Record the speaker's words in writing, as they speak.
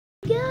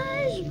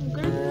guys,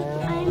 we're gonna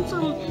find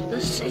some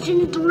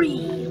Decision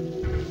 3.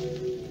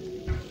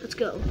 Let's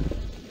go.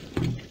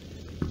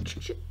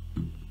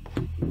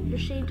 Your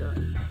saved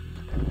on.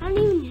 I don't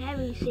even have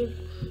any saved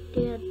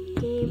game.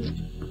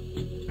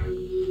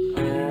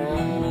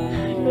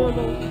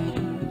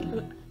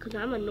 Normal. Because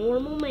I'm a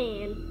normal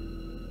man.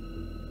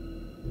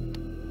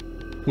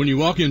 When you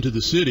walk into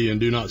the city and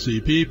do not see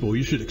people,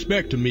 you should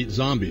expect to meet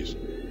zombies.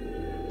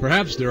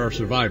 Perhaps there are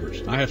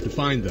survivors. I have to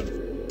find them.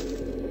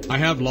 I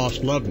have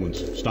lost loved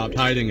ones, stopped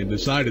hiding, and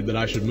decided that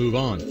I should move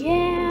on.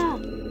 Yeah!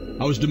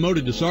 I was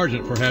demoted to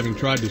sergeant for having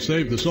tried to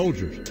save the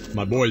soldiers.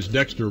 My boys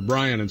Dexter,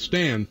 Brian, and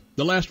Stan,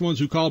 the last ones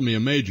who called me a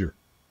major.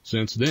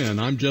 Since then,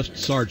 I'm just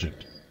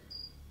sergeant.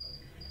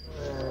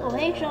 Oh,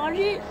 hey,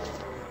 Sergeant.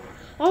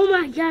 Oh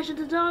my gosh, it's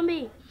a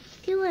zombie.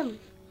 Kill him.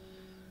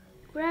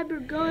 Grab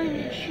your gun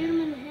and shoot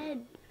him in the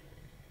head.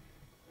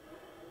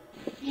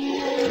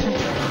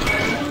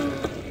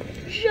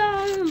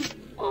 Shot him.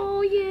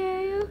 Oh,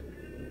 yeah.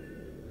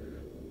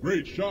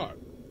 Great shot.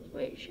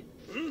 Wait,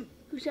 who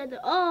said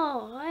that?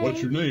 Oh, hey.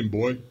 What's your name,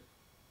 boy?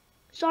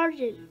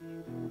 Sergeant.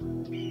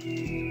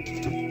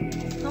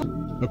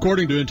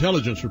 According to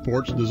intelligence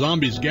reports, the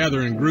zombies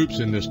gather in groups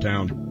in this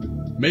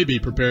town, maybe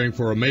preparing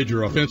for a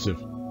major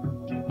offensive.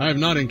 I have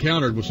not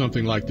encountered with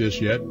something like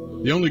this yet.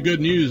 The only good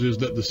news is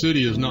that the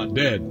city is not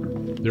dead.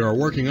 There are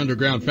working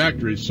underground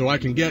factories, so I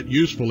can get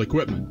useful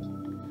equipment.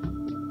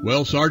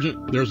 Well,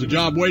 Sergeant, there's a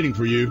job waiting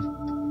for you.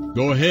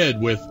 Go ahead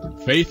with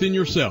faith in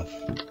yourself.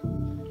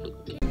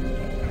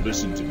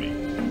 Listen to me.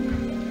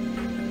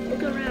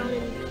 Look around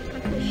and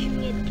practice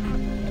shooting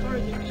at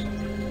targets.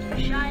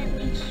 Shot at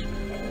least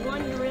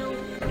one drill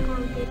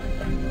target.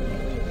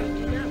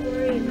 Do not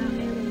worry about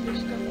handling this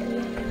stuff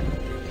yet.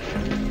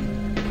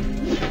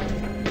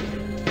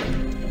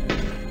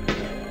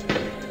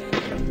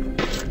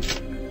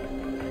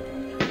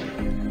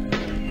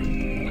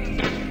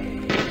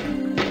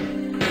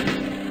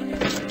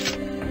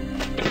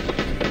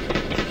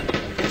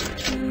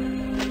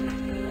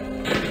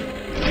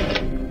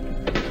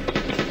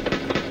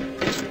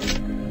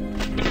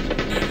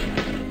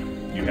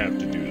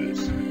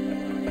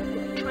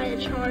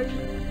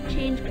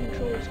 Change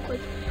controls,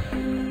 click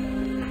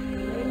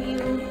menu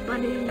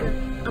button in the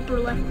upper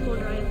left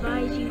corner. I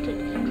advise you to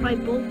try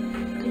both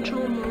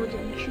control modes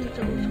and choose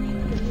the most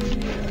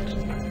convenient.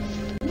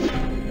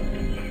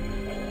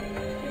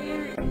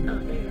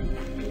 There it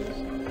is.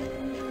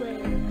 Play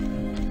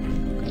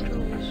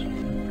controls.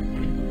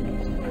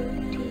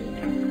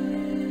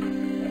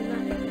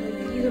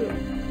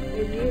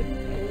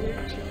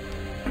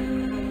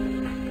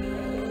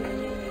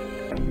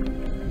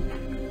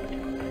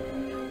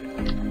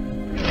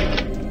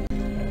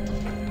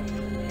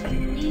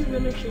 The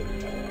mission.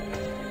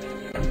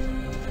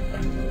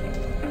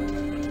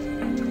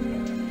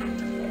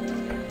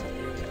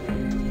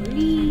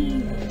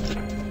 Leave.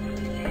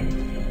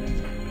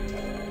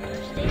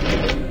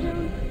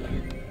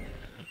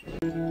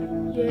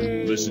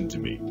 Yay. Listen to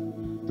me.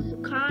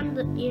 Con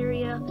the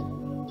area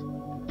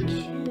to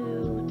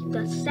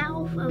the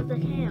south of the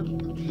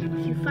camp.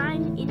 If you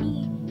find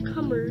any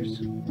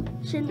comers,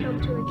 send them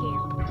to the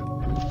camp.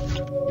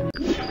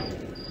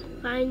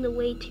 Find the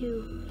way to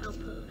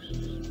outposts.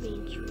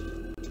 Main Street.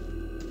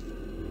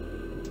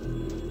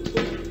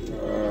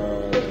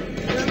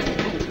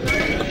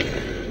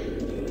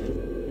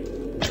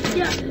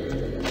 Yeah.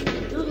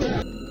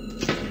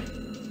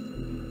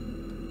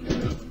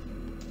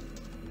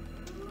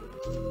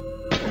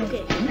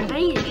 Okay, I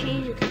need to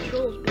change the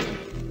controls back.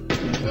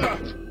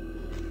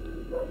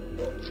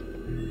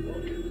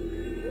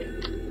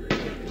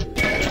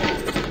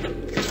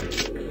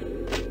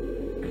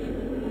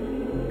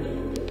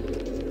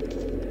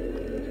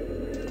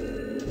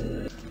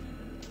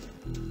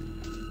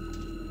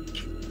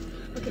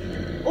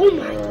 Oh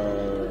my!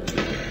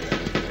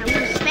 I was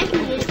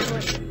expecting it, but I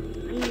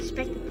didn't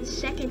expect it the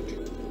second.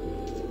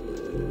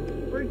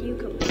 Where do you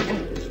come from?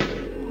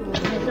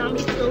 The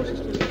zombie's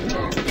closest to me.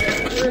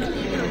 Where does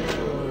he come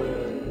from?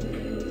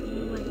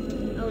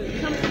 Oh, he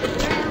comes from the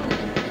ground.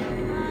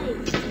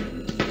 Nice.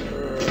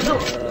 No,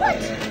 what?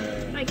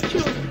 I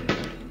killed him.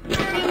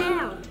 Stay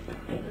down,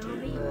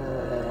 zombie.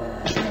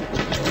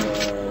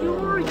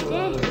 You're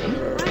dead,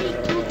 right?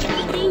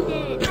 Stay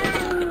dead.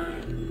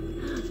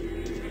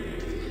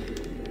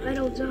 I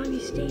don't zombie,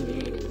 stay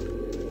dead.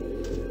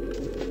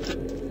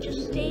 Just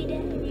stay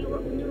dead. You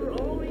were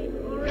already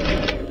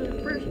dead in the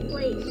first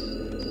place.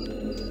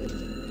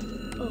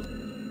 Oh,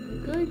 you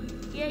good?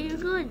 Yeah, you're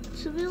good.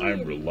 Civilian.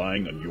 I'm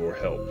relying on your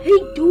help. Hey,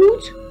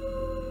 dudes!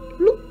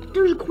 Look,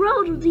 there's a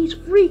crowd of these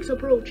freaks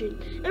approaching.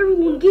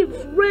 Everyone get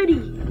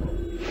ready.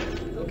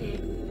 Okay,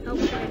 I'll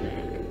fly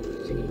back.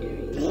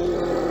 Secondary.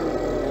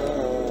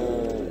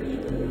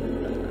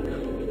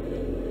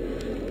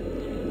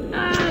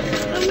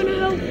 I'm gonna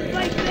help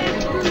fight back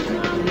for the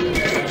zombie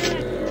attack.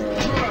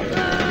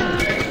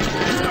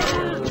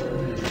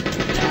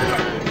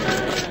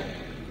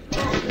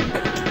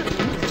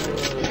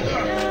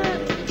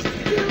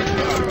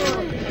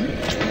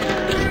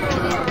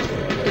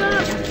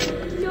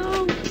 No.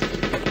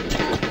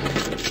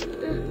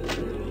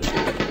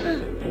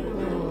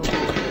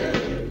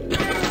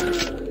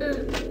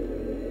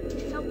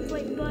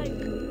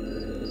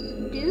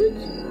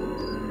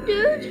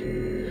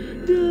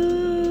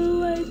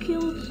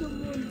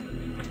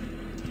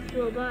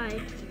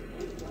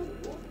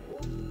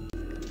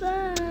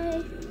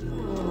 Bye.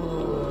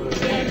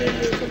 Yeah, maybe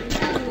you're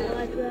coming to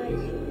watch,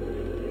 guys.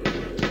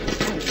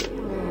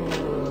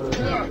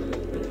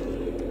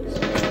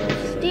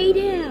 Stay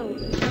down.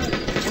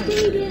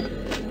 Stay down.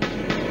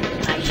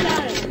 I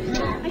shot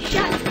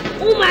him.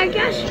 Oh my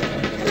gosh!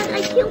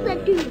 I killed that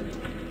dude.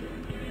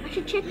 I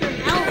should check their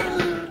health.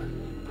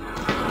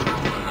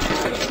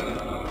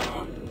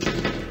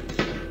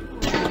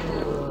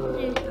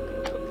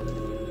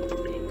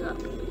 Pick up.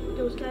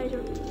 Those guys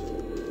are.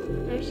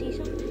 Did I see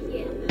something?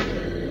 Yeah.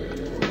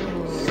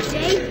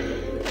 Stay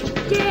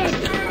dead.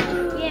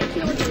 Yeah,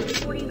 kill him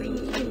before you can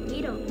even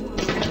eat him.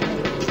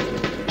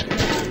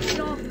 Get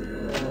off.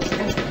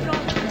 Get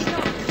off. Get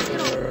off. Get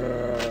off.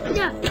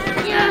 Yeah.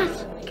 Yes.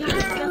 Got it.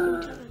 Just in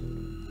time.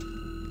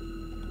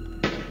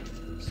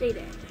 Stay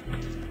dead.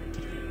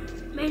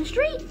 Main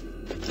Street.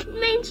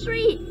 Main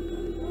Street.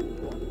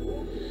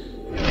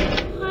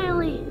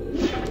 Finally.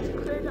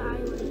 Clear the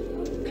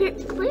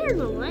island. Clear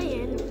the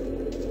land.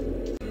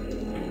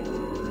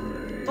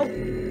 Oh,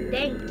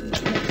 dang.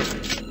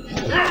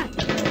 Ah!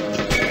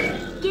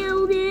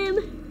 Killed him!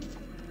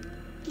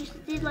 He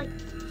just did like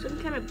some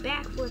kind of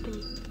backflip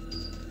and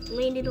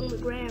landed on the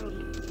ground.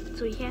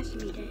 So he has to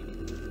be dead.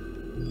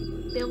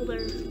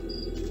 Builder.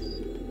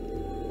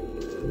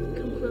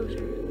 Come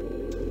closer.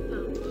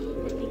 Oh,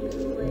 that thing is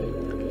away.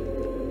 Okay.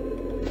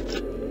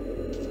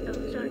 Oh,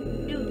 sorry.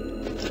 Dude.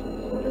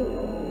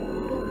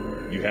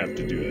 You have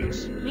to do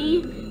this.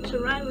 Me?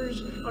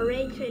 Survivors are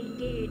ready to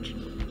engage.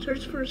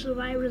 Search for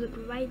survivors and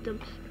provide them.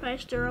 Try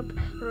to stir up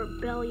a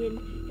rebellion,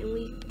 and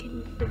we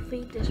can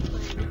defeat this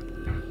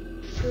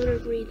plan. Good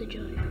agree, the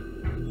judge.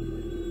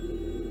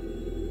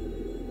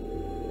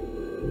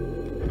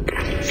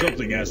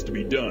 Something has to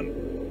be done.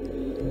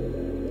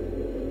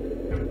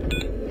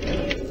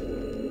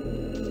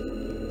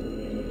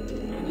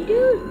 You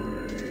dude!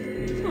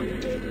 Come on,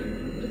 dude.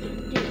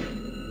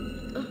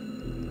 I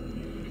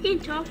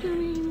can't talk to him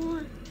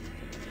anymore.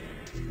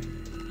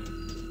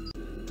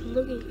 I'm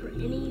looking for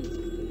any.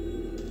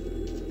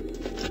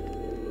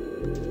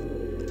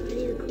 I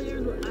need to clear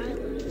the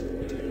island.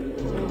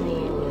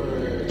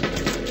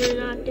 You're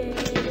not dead.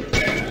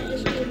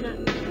 This dude not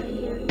right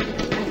here.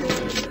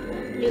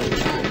 No.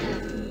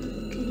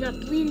 He's not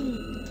bleeding.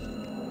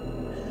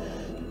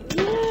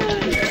 Die!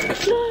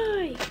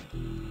 Die!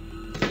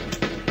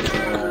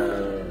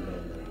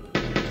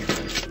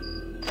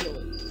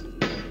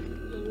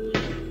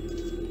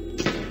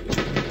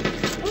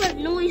 All that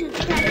noise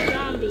attracts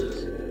zombies.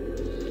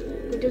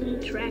 It doesn't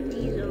attract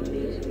these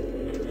zombies.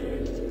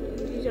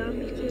 These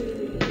zombies can't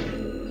even.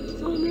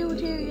 Oh,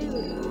 military dude.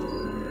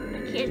 I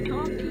can't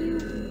talk to you.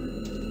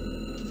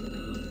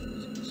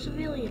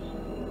 Civilian.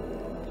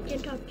 I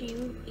can't talk to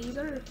you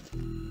either.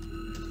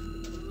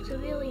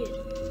 Civilian. I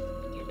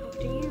can't talk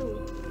to you.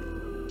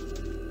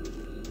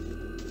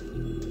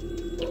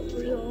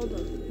 Where's all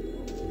the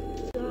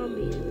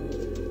zombies?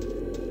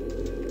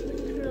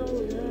 Where's all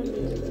the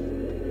zombies?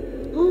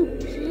 Oh,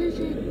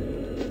 citizen.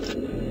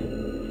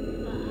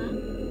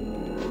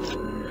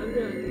 I'm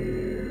gonna.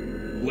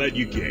 Glad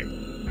you came.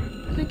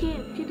 To the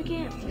camp, to the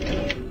camp.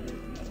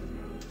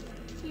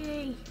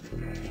 Yay.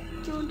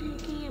 Going to the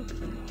camp.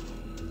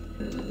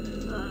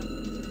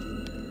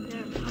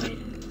 Never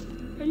mind.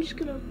 I'm just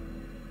gonna.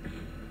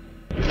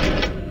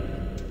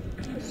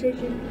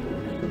 Decision.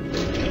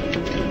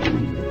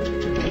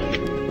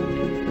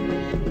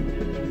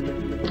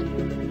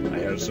 I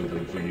have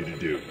something for you to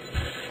do.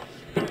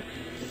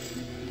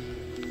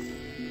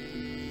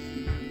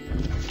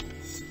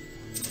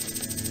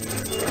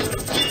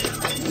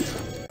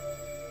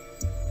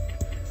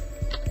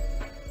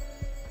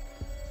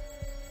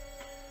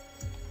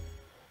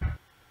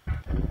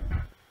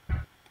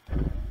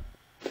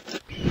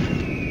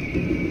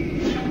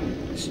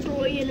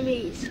 Destroy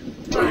enemies.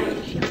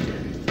 Find shelter.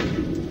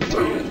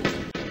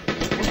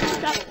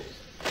 Stop.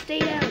 Stay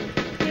down.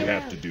 Stay You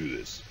down. have to do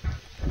this.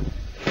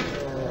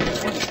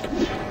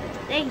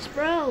 Thanks,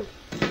 bro.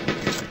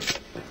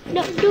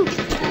 No, dude.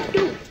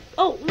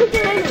 Oh, look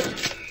what I did.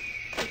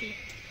 Okay.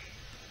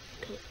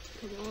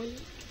 Come on.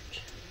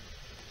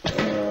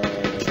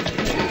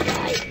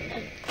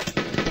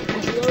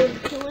 Load and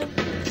kill him.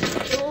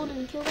 Load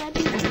and kill that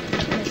dude.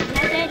 He's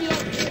not dead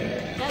yet.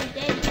 Not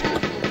dead.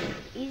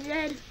 He's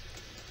dead.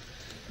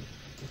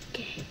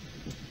 Okay.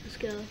 Let's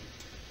go.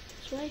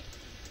 This way?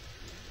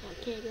 No, I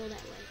can't go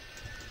that way.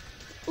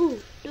 Ooh,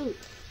 dude.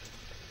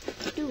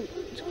 Dude,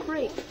 it's a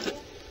crate.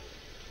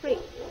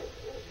 Crate.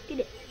 Get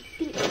it.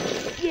 Get it.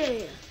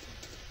 Yeah.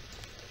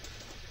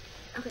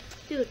 Okay,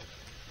 dude.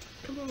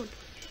 Come on.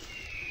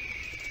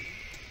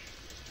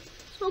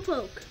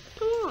 Slowpoke.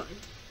 Come on.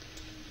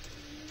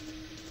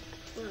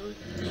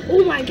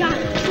 Oh my god.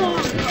 Oh,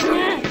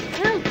 yeah.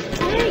 Help.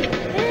 Hey.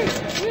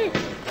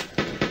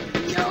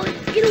 No,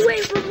 get away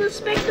from the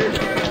specter.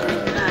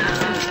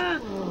 Ah.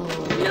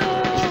 No.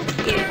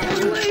 Get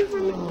away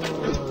from him.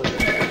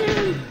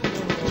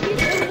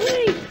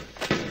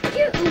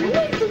 Get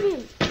away from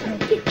him.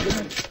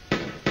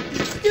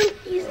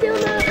 He's still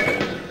not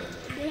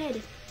dead.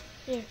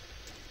 There.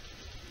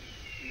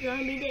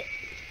 Zombie dead.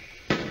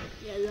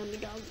 Yeah, zombie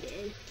dog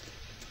dead.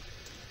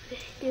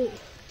 Dude,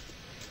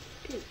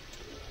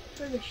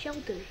 where are the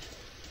shelters?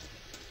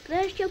 Is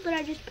that a shelter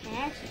I just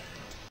passed?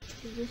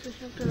 Is this a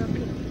shelter up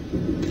here?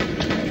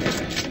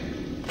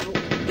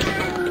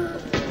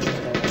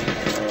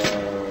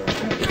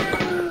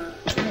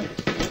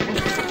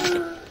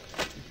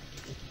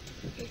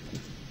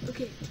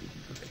 Okay.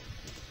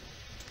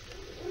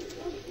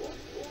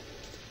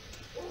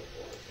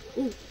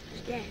 Ooh,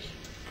 stash.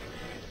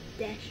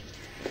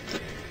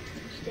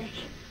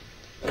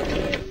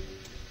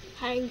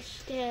 Hiding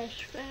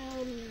stash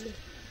found.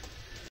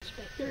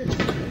 Inspector.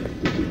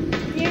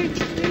 There's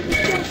the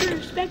shelter,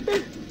 Inspector.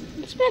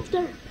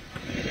 Inspector.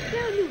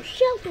 Found your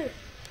shelter.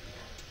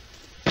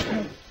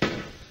 Come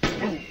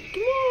on.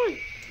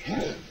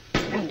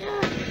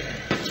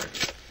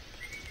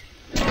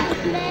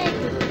 Leg.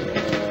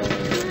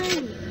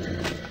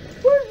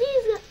 Where are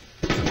these?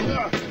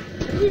 Are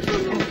these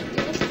from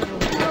those?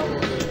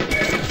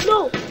 No.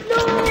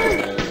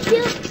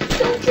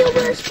 Don't kill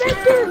the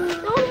Inspector.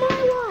 Not on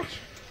my watch.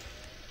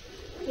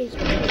 Hey,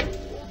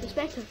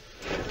 Inspector.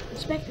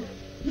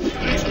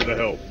 Thanks for the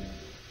help.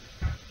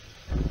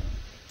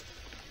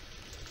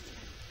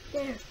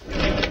 There.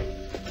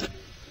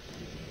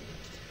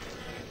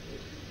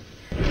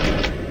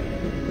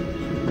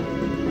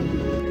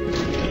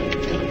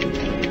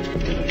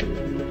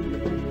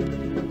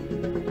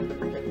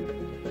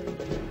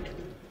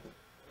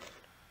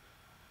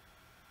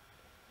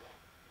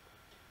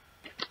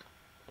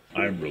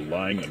 I'm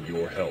relying on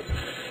your help.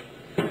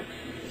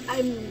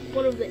 I'm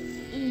one of the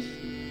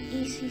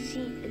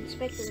ECC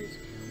inspectors.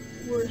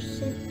 Were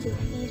sent to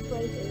these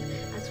places.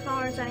 As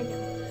far as I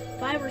know,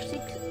 5 or 6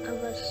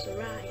 of us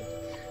survived.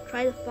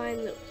 Try to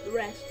find the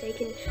rest. They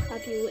can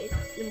help you with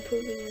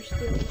improving your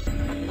skills.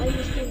 I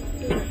just can't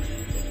do it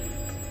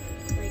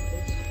like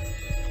this.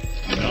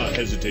 Do not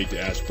hesitate to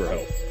ask for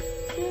help.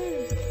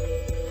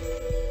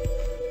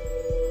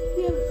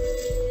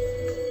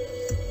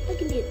 I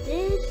can get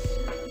this.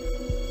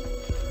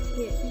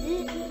 Get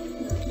this. No,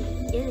 I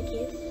can't get a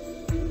kid.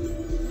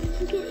 I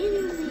can get any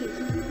of these.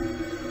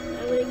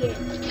 I'm gonna get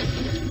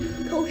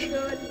potion.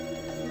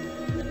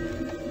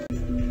 I'm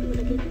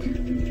gonna get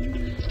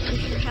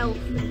extra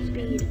health and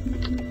speed.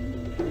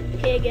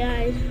 Okay,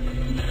 guys.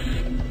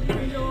 This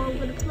is all I'm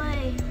gonna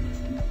play.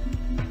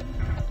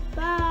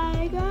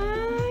 Bye,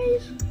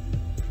 guys.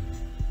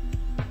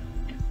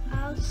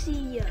 I'll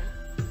see ya.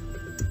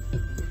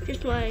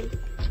 Just mind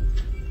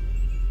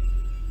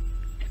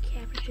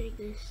capturing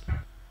this.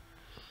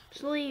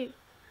 Slowly.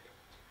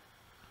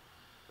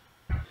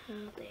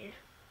 Out there.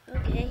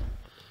 Okay.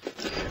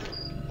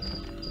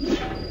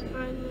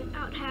 Find the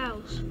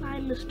outhouse.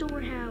 Find the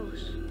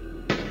storehouse.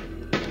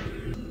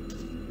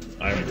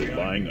 I'm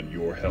relying on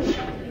your help.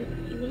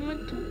 You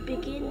want to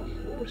begin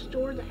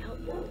restore the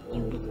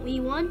we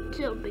want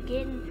to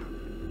begin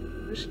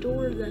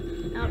restore the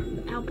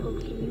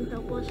outpost. Can you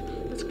help us?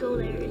 Let's go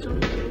there. It's on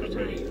the north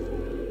side.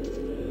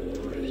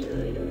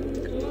 North side.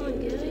 Come on,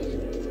 guys.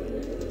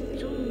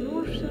 It's on the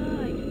north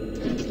side.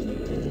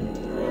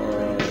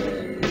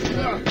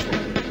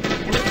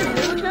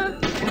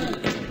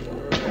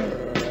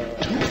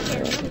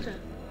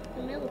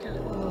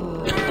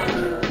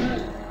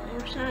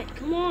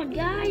 Come on,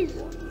 guys!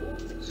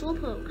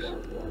 Slowpokes.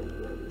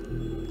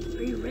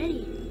 Are you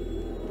ready?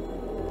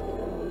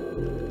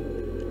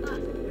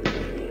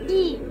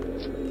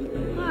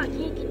 I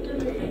can't get through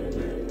that.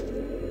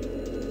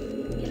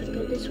 Gotta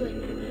go this way.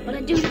 What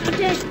I do? I'm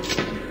dead!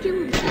 Kill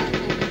him!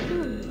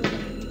 Okay.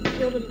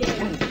 Killed him dead.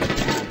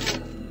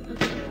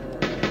 Okay.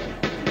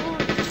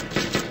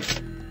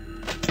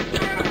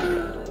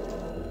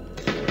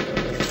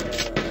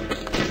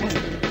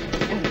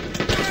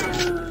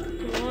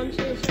 Come on,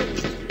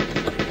 citizens.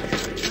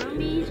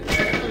 Zombies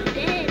are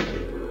dead.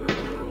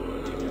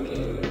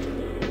 Okay.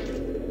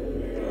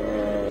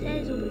 That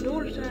is on the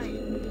north side.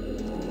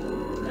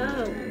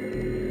 Oh.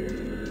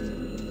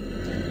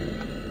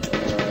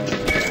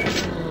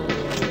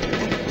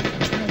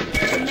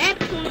 The map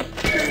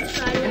turned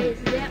sideways.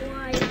 Is that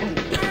why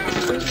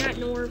it's not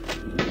north?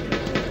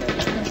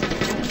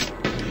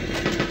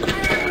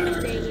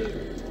 Dang it.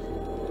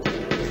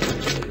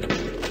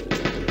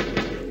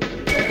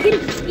 Get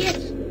him!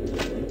 Yes!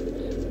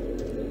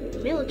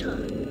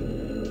 Military.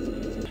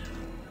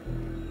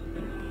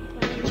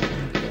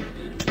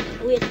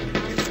 Oh, we have to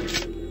find him.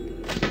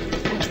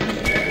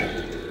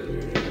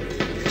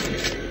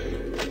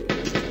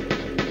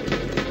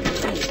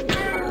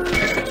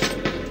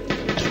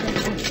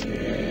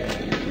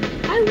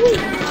 I will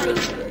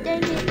fight.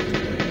 Dang it.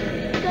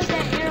 Got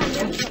that arrow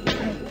there.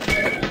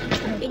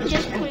 It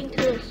just pointing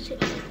to a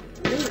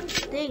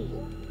thing.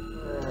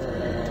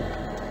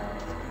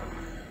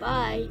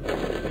 Bye.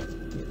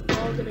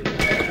 All gonna die.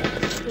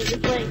 We're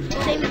playing.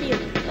 Same with you.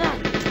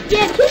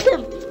 Yeah, kick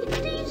him!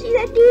 Did you see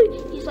that dude?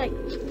 He's like,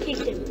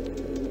 kicked him.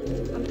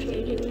 I'm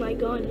changing my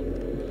gun.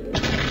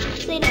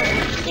 Stay down.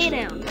 Stay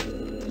down.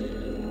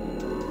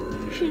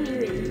 You shouldn't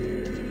even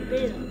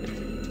spit it up.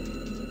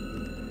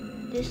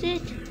 This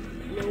it?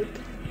 Nope.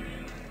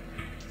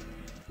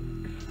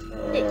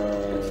 Hey,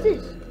 what's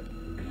this?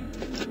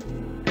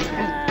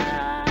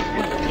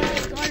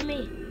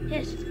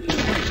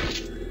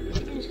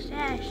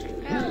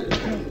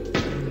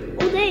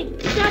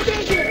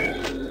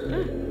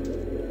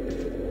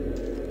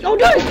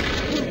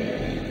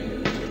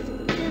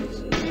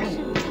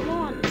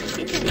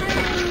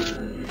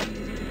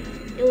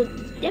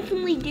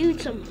 definitely do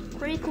some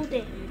critical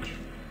damage.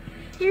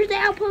 Here's the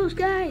outpost,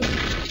 guys.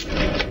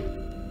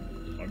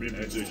 I'm in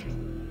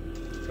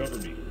position. Cover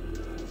me.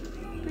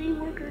 3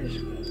 workers.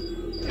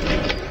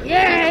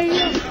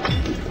 Yay!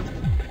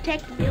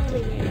 Protect the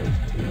building area.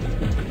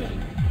 Okay.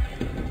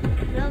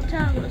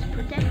 Meltown, let's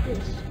protect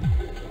this.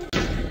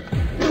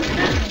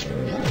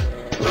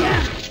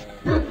 Yeah.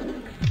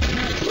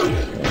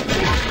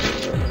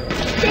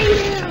 Stay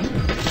there.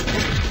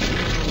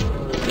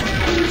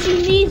 I haven't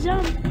seen these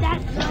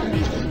that zombie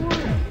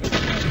before.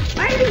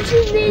 I haven't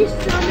seen these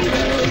zombies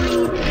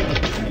before.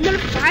 And they're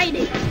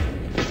fighting.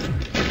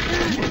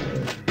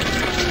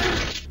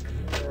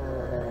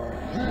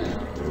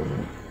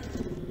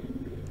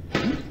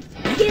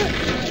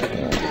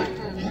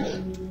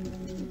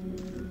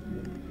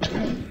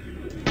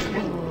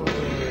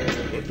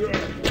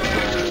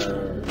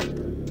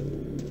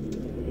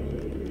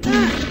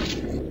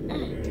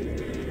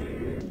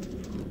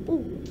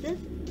 Oh, this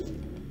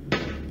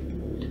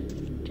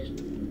just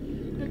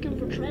looking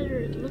for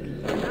treasures, looking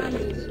for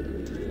zombies,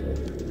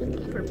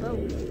 looking for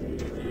both.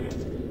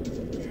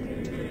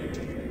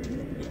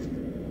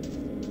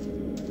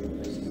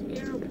 What's this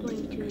arrow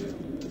pointing to?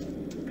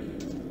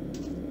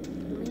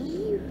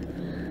 Leave?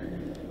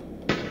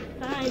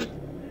 Fine.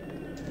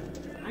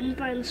 I didn't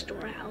find the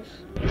storehouse.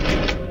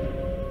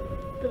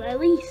 But at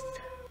least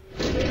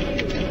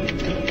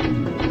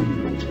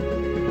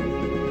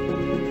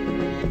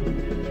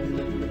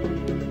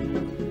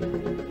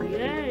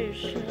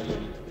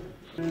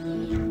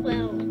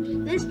well,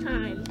 this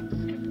time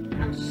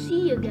I'll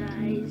see you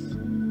guys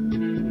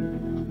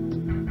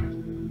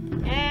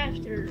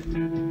after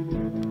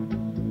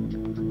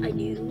I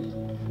do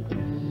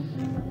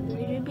a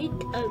little bit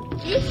of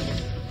this,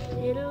 a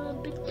little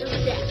bit of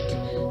that.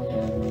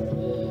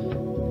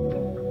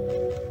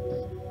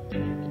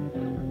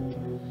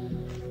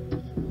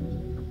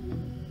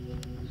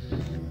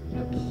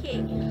 Okay,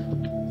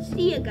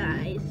 see you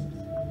guys.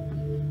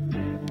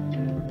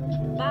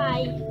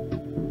 Bye.